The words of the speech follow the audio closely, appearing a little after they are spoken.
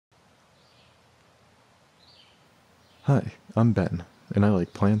Hi, I'm Ben, and I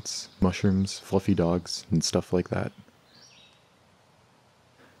like plants, mushrooms, fluffy dogs, and stuff like that.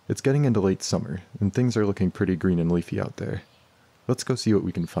 It's getting into late summer, and things are looking pretty green and leafy out there. Let's go see what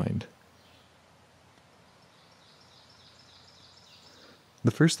we can find.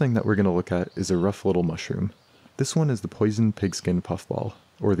 The first thing that we're going to look at is a rough little mushroom. This one is the poison pigskin puffball,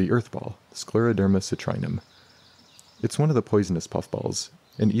 or the earthball, Scleroderma citrinum. It's one of the poisonous puffballs,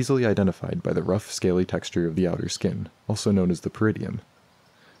 and easily identified by the rough, scaly texture of the outer skin, also known as the peridium.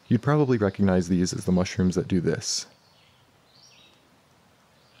 You'd probably recognize these as the mushrooms that do this.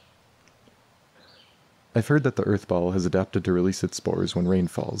 I've heard that the earthball has adapted to release its spores when rain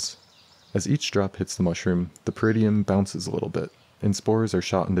falls. As each drop hits the mushroom, the peridium bounces a little bit, and spores are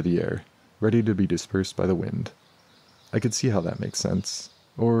shot into the air, ready to be dispersed by the wind. I could see how that makes sense.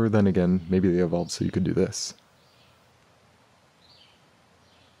 Or then again, maybe they evolved so you could do this.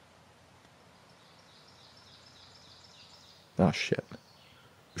 Ah, shit.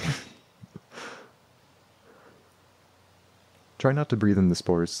 Try not to breathe in the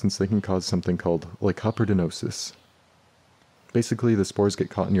spores since they can cause something called lycoperdenosis. Basically, the spores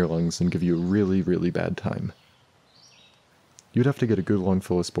get caught in your lungs and give you a really, really bad time. You'd have to get a good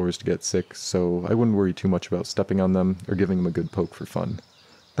lungful of spores to get sick, so I wouldn't worry too much about stepping on them or giving them a good poke for fun.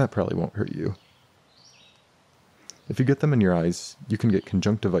 That probably won't hurt you. If you get them in your eyes, you can get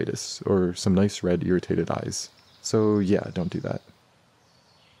conjunctivitis, or some nice red irritated eyes. So yeah, don't do that.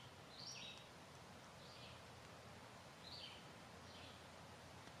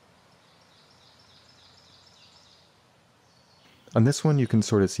 On this one you can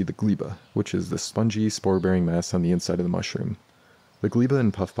sort of see the gleba, which is the spongy, spore-bearing mass on the inside of the mushroom. The gleba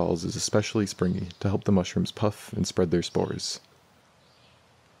in puffballs is especially springy to help the mushrooms puff and spread their spores.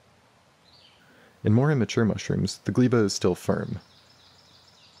 In more immature mushrooms, the gleba is still firm.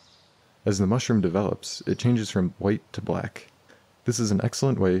 As the mushroom develops, it changes from white to black. This is an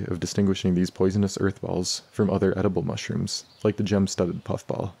excellent way of distinguishing these poisonous earthballs from other edible mushrooms, like the gem-studded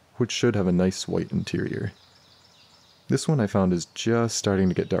puffball, which should have a nice white interior. This one I found is just starting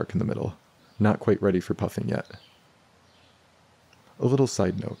to get dark in the middle, not quite ready for puffing yet. A little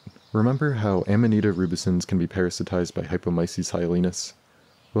side note, remember how Amanita rubescens can be parasitized by Hypomyces hyalinus?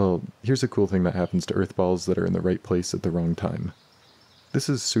 Well, here's a cool thing that happens to earthballs that are in the right place at the wrong time. This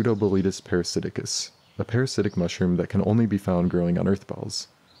is Pseudoboletus parasiticus, a parasitic mushroom that can only be found growing on earthballs.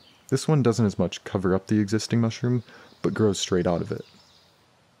 This one doesn't as much cover up the existing mushroom, but grows straight out of it.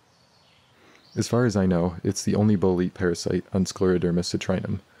 As far as I know, it's the only bolete parasite on Scleroderma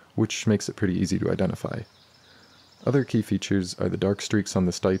citrinum, which makes it pretty easy to identify. Other key features are the dark streaks on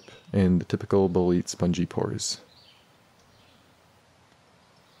the stipe and the typical bolete spongy pores.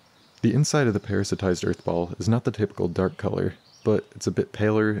 The inside of the parasitized earthball is not the typical dark color, but it's a bit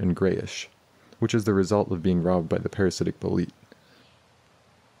paler and grayish, which is the result of being robbed by the parasitic bolete.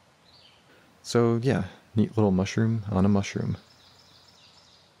 So yeah, neat little mushroom on a mushroom.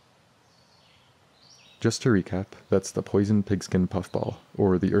 Just to recap, that's the poison pigskin puffball,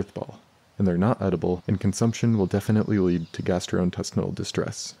 or the earthball, and they're not edible, and consumption will definitely lead to gastrointestinal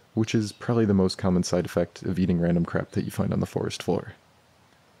distress, which is probably the most common side effect of eating random crap that you find on the forest floor.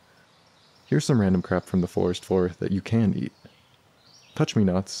 Here's some random crap from the forest floor that you can eat.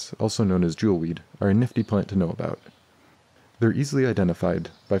 Touch-me-nots, also known as jewelweed, are a nifty plant to know about. They're easily identified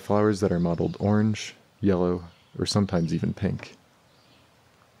by flowers that are mottled orange, yellow, or sometimes even pink.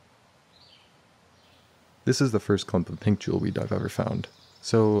 This is the first clump of pink jewelweed I've ever found,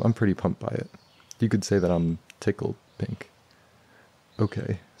 so I'm pretty pumped by it. You could say that I'm tickled pink.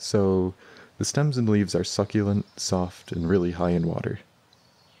 Okay, so the stems and leaves are succulent, soft, and really high in water.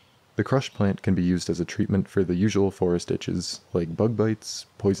 The crushed plant can be used as a treatment for the usual forest itches, like bug bites,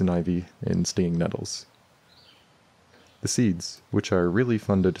 poison ivy, and stinging nettles. The seeds, which are really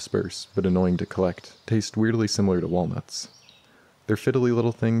fun to disperse but annoying to collect, taste weirdly similar to walnuts. They're fiddly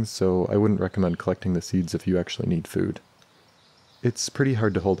little things, so I wouldn't recommend collecting the seeds if you actually need food. It's pretty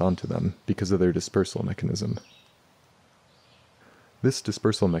hard to hold on to them because of their dispersal mechanism. This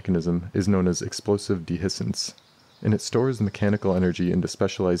dispersal mechanism is known as explosive dehiscence, and it stores mechanical energy into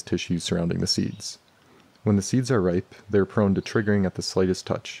specialized tissues surrounding the seeds. When the seeds are ripe, they're prone to triggering at the slightest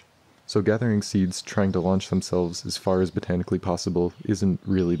touch, so gathering seeds trying to launch themselves as far as botanically possible isn't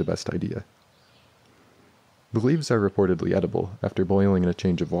really the best idea. The leaves are reportedly edible after boiling in a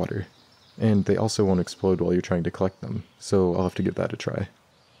change of water, and they also won't explode while you're trying to collect them, so I'll have to give that a try.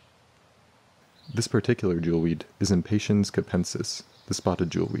 This particular jewelweed is Impatiens capensis, the spotted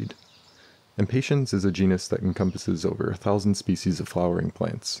jewelweed. Impatiens is a genus that encompasses over 1,000 species of flowering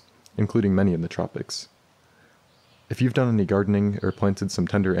plants, including many in the tropics. If you've done any gardening or planted some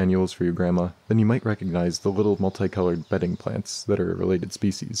tender annuals for your grandma, then you might recognize the little multicolored bedding plants that are a related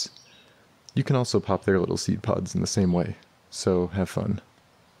species. You can also pop their little seed pods in the same way, so have fun.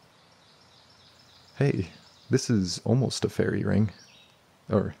 Hey, this is almost a fairy ring.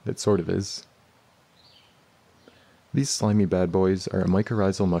 Or, it sort of is. These slimy bad boys are a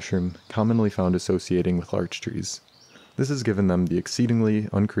mycorrhizal mushroom commonly found associating with larch trees. This has given them the exceedingly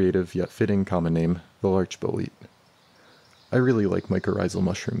uncreative yet fitting common name, the larch bolete. I really like mycorrhizal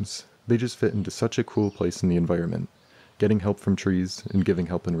mushrooms. They just fit into such a cool place in the environment, getting help from trees and giving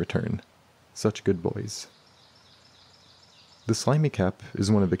help in return. Such good boys. The slimy cap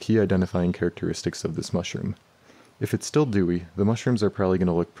is one of the key identifying characteristics of this mushroom. If it's still dewy, the mushrooms are probably going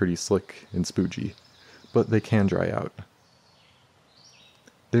to look pretty slick and spoogey, but they can dry out.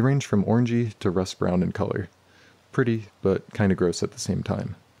 They range from orangey to rust brown in color. Pretty, but kinda gross at the same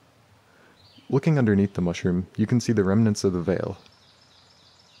time. Looking underneath the mushroom, you can see the remnants of the veil.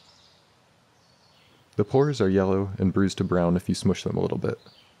 The pores are yellow and bruised to brown if you smush them a little bit.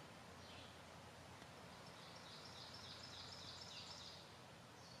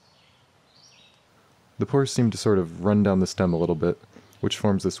 The pores seem to sort of run down the stem a little bit, which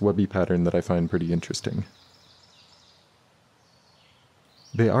forms this webby pattern that I find pretty interesting.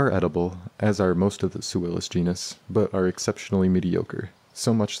 They are edible, as are most of the Suillus genus, but are exceptionally mediocre,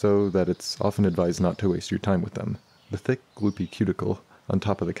 so much so that it's often advised not to waste your time with them. The thick, gloopy cuticle on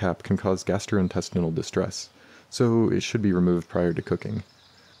top of the cap can cause gastrointestinal distress, so it should be removed prior to cooking.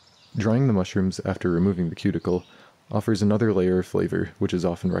 Drying the mushrooms after removing the cuticle offers another layer of flavor, which is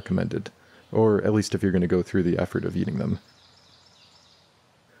often recommended, or at least if you're going to go through the effort of eating them.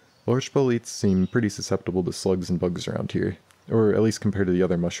 Larch boletes seem pretty susceptible to slugs and bugs around here, or at least compared to the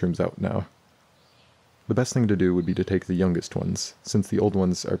other mushrooms out now. The best thing to do would be to take the youngest ones, since the old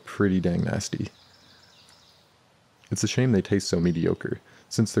ones are pretty dang nasty. It's a shame they taste so mediocre,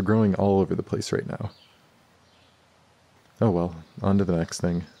 since they're growing all over the place right now. Oh well, on to the next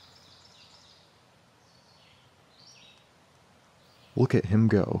thing. Look at him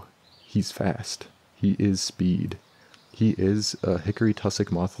go. He's fast. He is speed. He is a hickory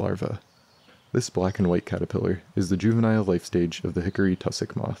tussock moth larva. This black and white caterpillar is the juvenile life stage of the hickory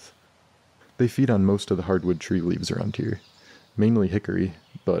tussock moth. They feed on most of the hardwood tree leaves around here, mainly hickory,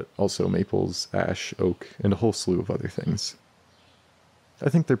 but also maples, ash, oak, and a whole slew of other things. I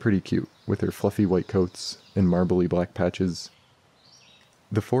think they're pretty cute, with their fluffy white coats and marbly black patches.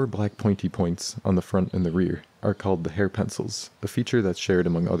 The 4 black pointy points on the front and the rear are called the hair pencils, a feature that's shared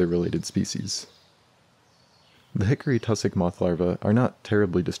among other related species. The hickory tussock moth larvae are not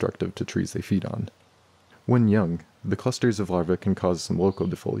terribly destructive to trees they feed on. When young, the clusters of larvae can cause some local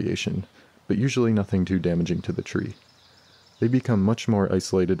defoliation, but usually nothing too damaging to the tree. They become much more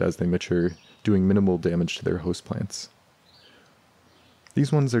isolated as they mature, doing minimal damage to their host plants.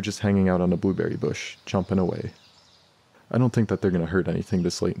 These ones are just hanging out on a blueberry bush, chomping away. I don't think that they're going to hurt anything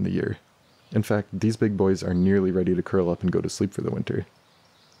this late in the year. In fact, these big boys are nearly ready to curl up and go to sleep for the winter.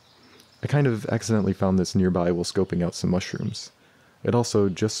 I kind of accidentally found this nearby while scoping out some mushrooms. It also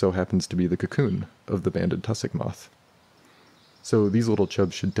just so happens to be the cocoon of the banded tussock moth. So these little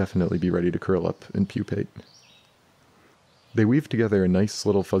chubs should definitely be ready to curl up and pupate. They weave together a nice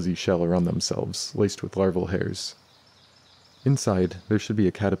little fuzzy shell around themselves, laced with larval hairs. Inside, there should be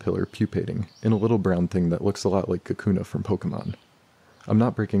a caterpillar pupating in a little brown thing that looks a lot like Kakuna from Pokemon. I'm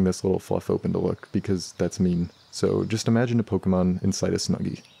not breaking this little fluff open to look, because that's mean, so just imagine a Pokemon inside a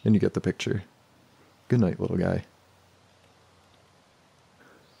Snuggie, and you get the picture. Good night, little guy.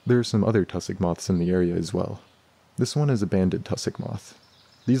 There are some other tussock moths in the area as well. This one is a banded tussock moth.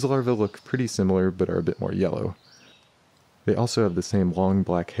 These larvae look pretty similar, but are a bit more yellow. They also have the same long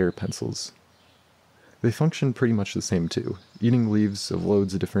black hair pencils. They function pretty much the same too, eating leaves of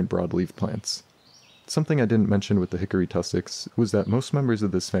loads of different broadleaf plants. Something I didn't mention with the hickory tussocks was that most members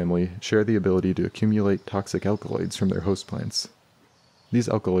of this family share the ability to accumulate toxic alkaloids from their host plants. These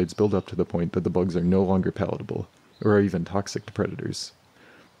alkaloids build up to the point that the bugs are no longer palatable, or are even toxic to predators.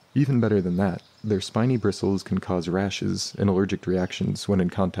 Even better than that, their spiny bristles can cause rashes and allergic reactions when in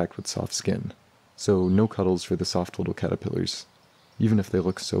contact with soft skin, so no cuddles for the soft little caterpillars, even if they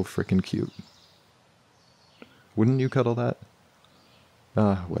look so frickin' cute. Wouldn't you cuddle that?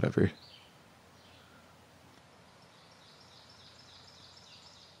 Whatever.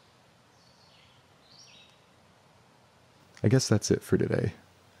 I guess that's it for today.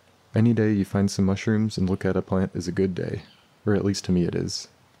 Any day you find some mushrooms and look at a plant is a good day, or at least to me it is.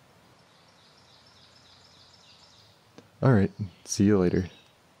 Alright, see you later.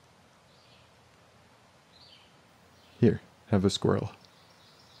 Here, have a squirrel.